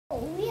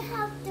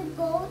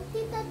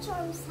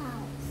Chom's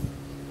house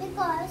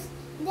because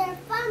their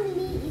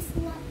family is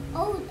not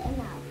old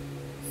enough.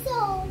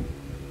 So,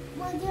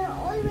 when they're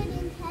already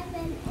in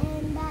heaven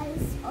and Dad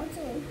is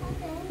also in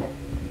heaven,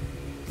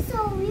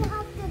 so we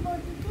have to go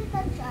to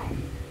Tita Chan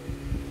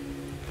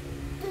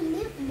to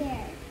live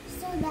there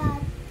so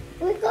that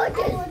I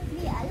won't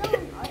be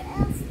alone, or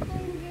else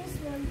strangers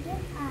will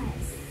get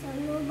us. So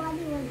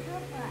nobody will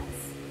help us.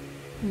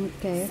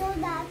 Okay. So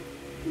that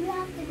we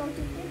have to go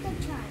to Tita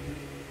Chan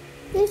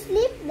to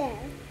sleep there.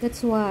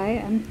 That's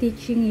why I'm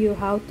teaching you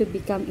how to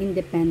become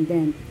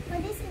independent. What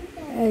is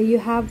it? You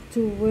have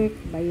to work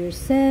by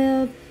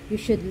yourself. You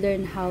should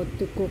learn how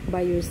to cook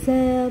by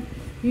yourself.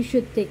 You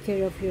should take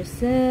care of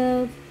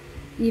yourself.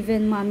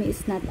 Even mommy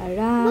is not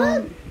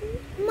around.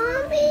 But,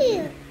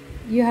 Mommy!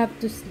 You have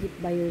to sleep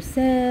by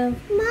yourself.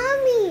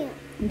 Mommy!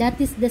 That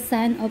is the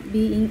sign of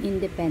being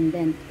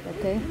independent.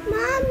 Okay?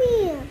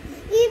 Mommy!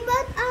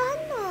 But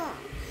ano?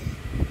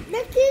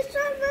 The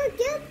teacher will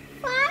get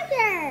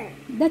fired.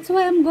 That's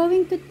why I'm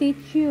going to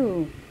teach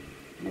you.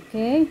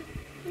 Okay?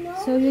 No,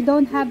 So you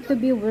don't have to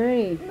be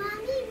worried.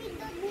 Mommy, we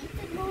don't need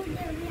to go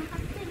there.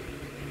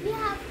 We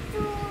have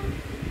to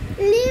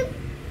leave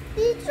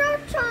Teacher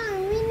Chan.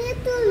 We need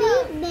to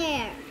live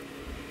there.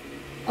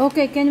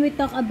 Okay, can we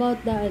talk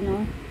about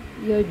the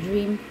your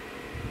dream?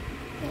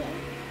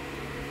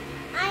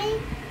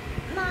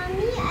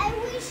 Mommy, I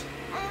wish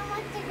I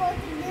want to go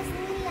to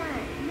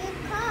Disneyland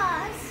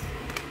because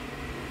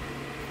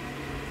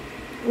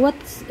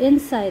What's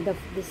inside of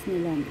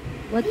Disneyland?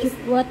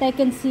 What I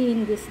can see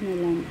in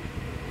Disneyland?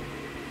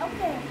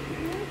 okay,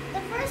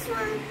 the first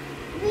one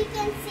we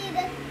can see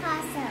the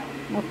castle.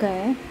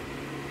 Okay.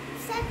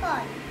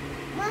 Second,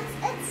 once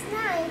it's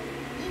night,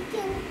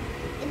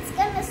 it's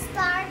gonna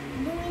start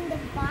doing the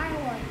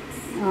fireworks.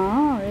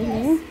 Oh,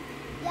 really? Yes.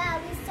 Yeah,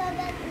 we saw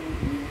that in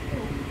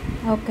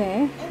YouTube.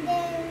 Okay. And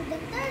then the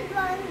third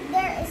one,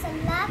 there is a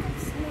lot of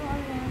snow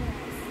around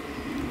us.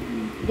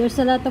 There's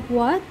a lot of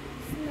what?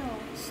 Snow.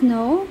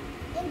 Snow?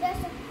 And there's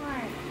a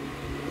park.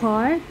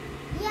 Park?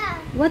 Yeah.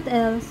 What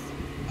else?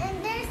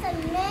 And there's a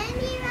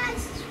many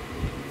rides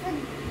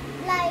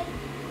like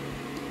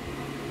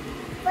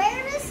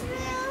Ferris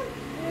wheel,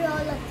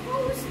 roller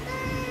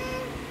coaster,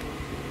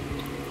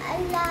 a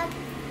lot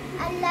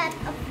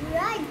of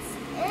rides.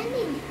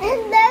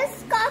 And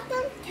there's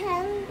cotton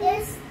candy.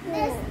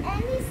 There's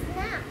any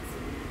snacks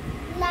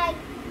like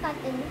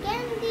cotton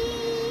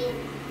candy,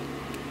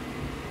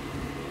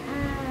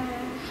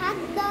 hot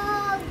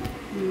dog.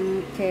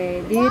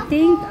 Okay. Do you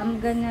think I'm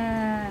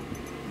gonna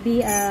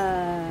be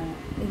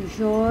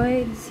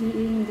enjoy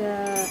seeing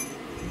the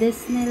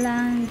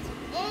Disneyland?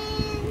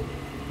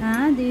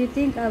 And Do you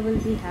think I will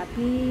be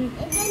happy?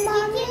 then you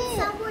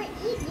can somewhere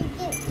eat. You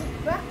can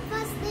eat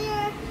breakfast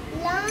there,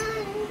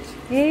 lunch.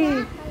 Hey,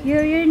 snack.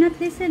 you're not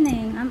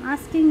listening. I'm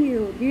asking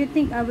you. Do you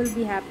think I will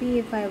be happy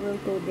if I will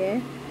go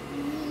there?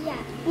 Yeah.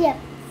 Yep.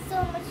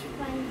 So much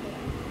fun there.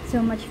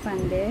 So much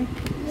fun there.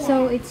 Yeah.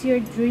 So it's your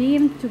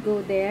dream to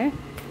go there?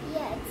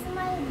 Yeah, it's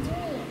my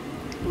dream.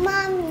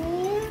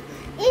 Mommy,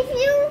 if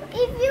you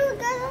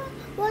got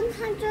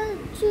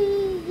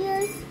 103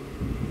 years,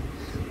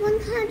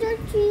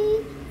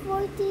 103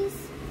 40s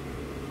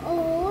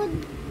old,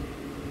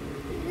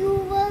 you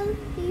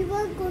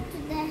will go to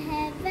the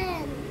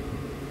heaven.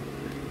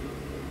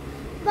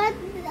 But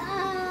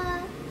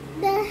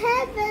the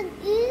heaven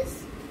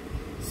is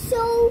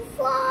so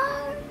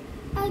far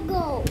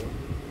ago.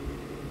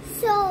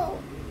 So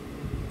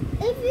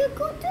if you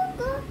go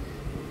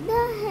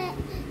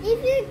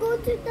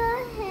to the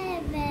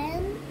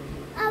heaven,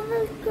 I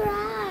will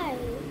cry.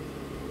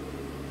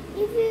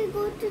 If you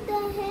go to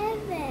the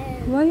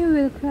heaven, Why you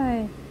will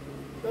cry?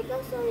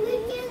 because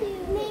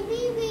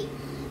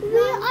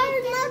we are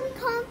not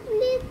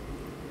complete.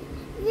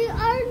 We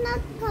are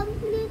not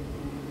complete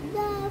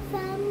the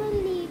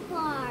family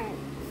part.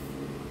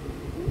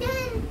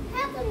 Then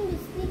how can we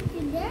sleep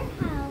to their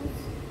house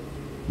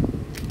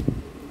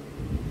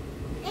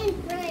and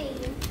pray?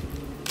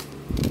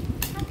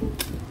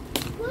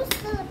 Who's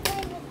gonna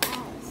pray with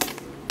us?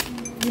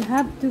 You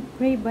have to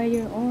pray by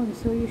your own,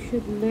 so you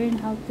should learn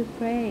how to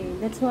pray.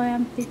 That's why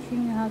I'm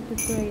teaching you how to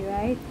pray,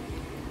 right?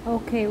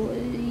 Okay,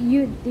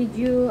 did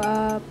you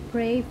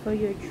pray for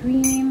your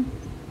dream,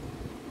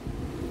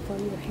 for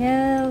your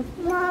health?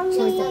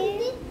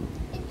 Mommy,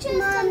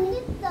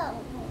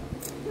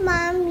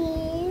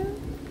 Mommy,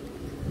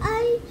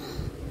 I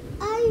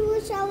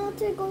wish I want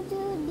to go to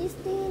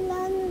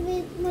Disneyland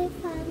with my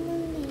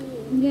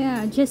family.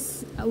 Yeah,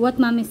 just what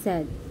mommy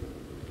said.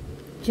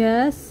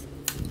 Just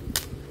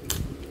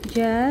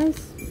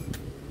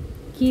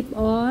keep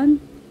on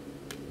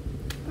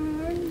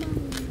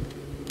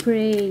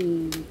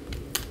praying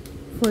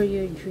for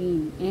your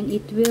dream, and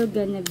it will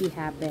gonna be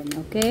happen.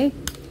 Okay,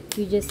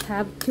 you just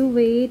have to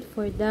wait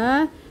for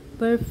the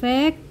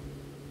perfect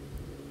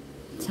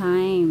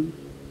time.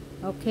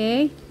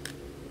 Okay.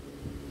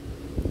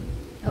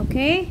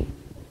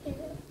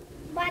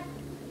 But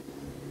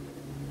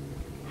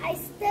I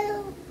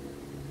still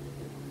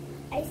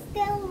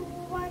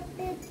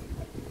wanted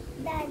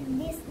that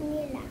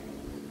Disneyland.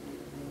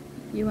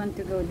 You want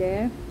to go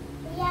there?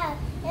 Yeah,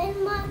 and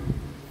in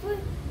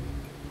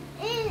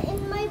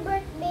my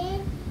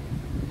birthday,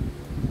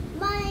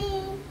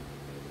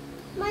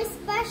 my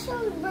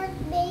special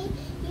birthday,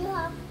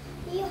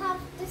 you have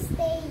to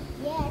stay.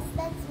 Yes,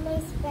 that's my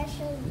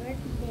special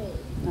birthday.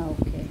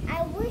 Okay.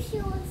 I wish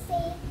you would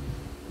say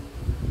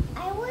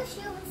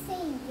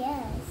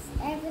yes.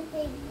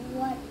 Everything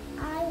what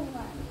I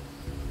want.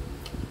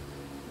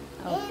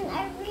 Okay. And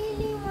I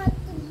really want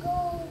to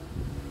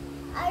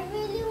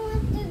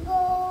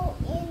go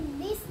in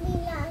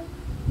Disneyland,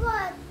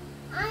 but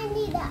I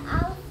need an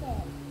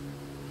outfit.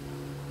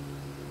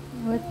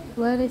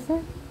 What is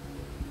it?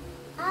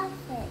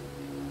 Outfit.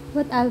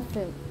 What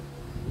outfit?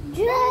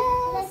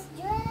 Dress.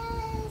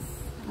 Dress.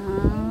 Ah.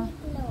 Any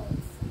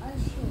clothes or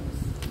shoes.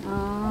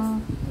 Ah.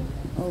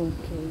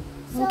 Okay.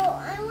 So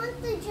I want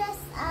to dress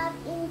up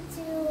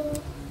into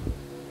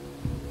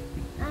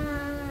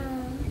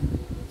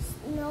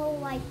Snow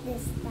White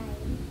this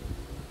time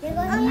because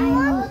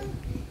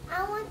I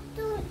want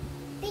to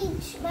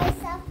teach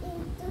myself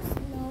into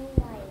Snow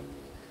White.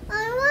 I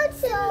want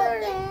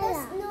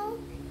Cinderella.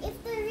 If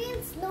the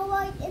real Snow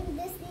White in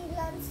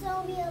Disneyland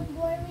saw me a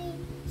boring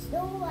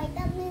Snow White,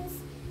 that means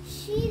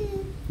she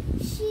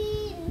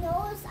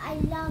knows I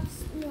love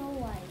Snow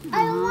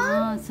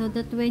White. So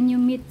that when you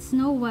meet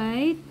Snow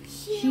White,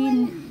 She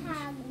will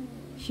hug me.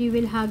 she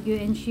will hug you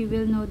and she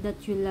will know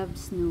that you love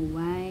Snow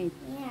White.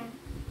 Yeah.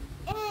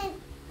 And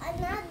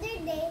another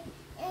day,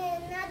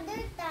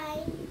 another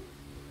time,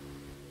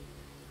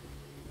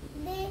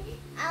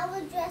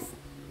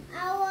 I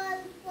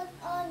will put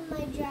on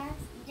my dress,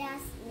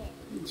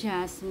 Jasmine.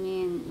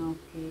 Jasmine,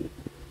 okay.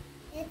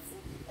 It's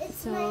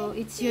So my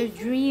it's your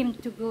favorite- dream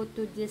to go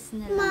to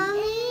Disneyland.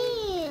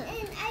 Mommy!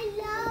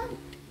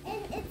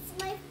 And it's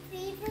my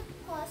favorite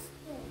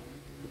costume.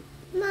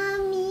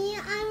 Mommy,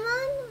 I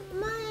want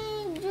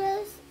my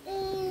dress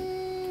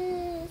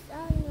is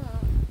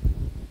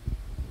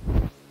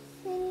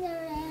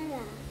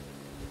Cinderella.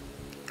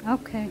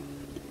 Okay.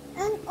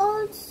 And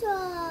also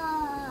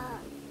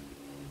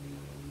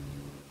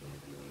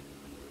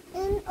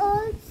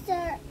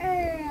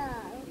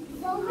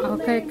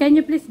Okay, can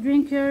you please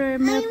drink your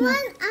milk now? I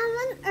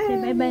want Okay,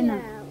 bye-bye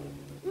now.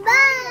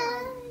 Bye.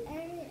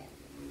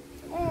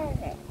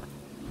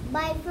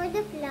 Bye for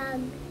the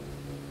vlog.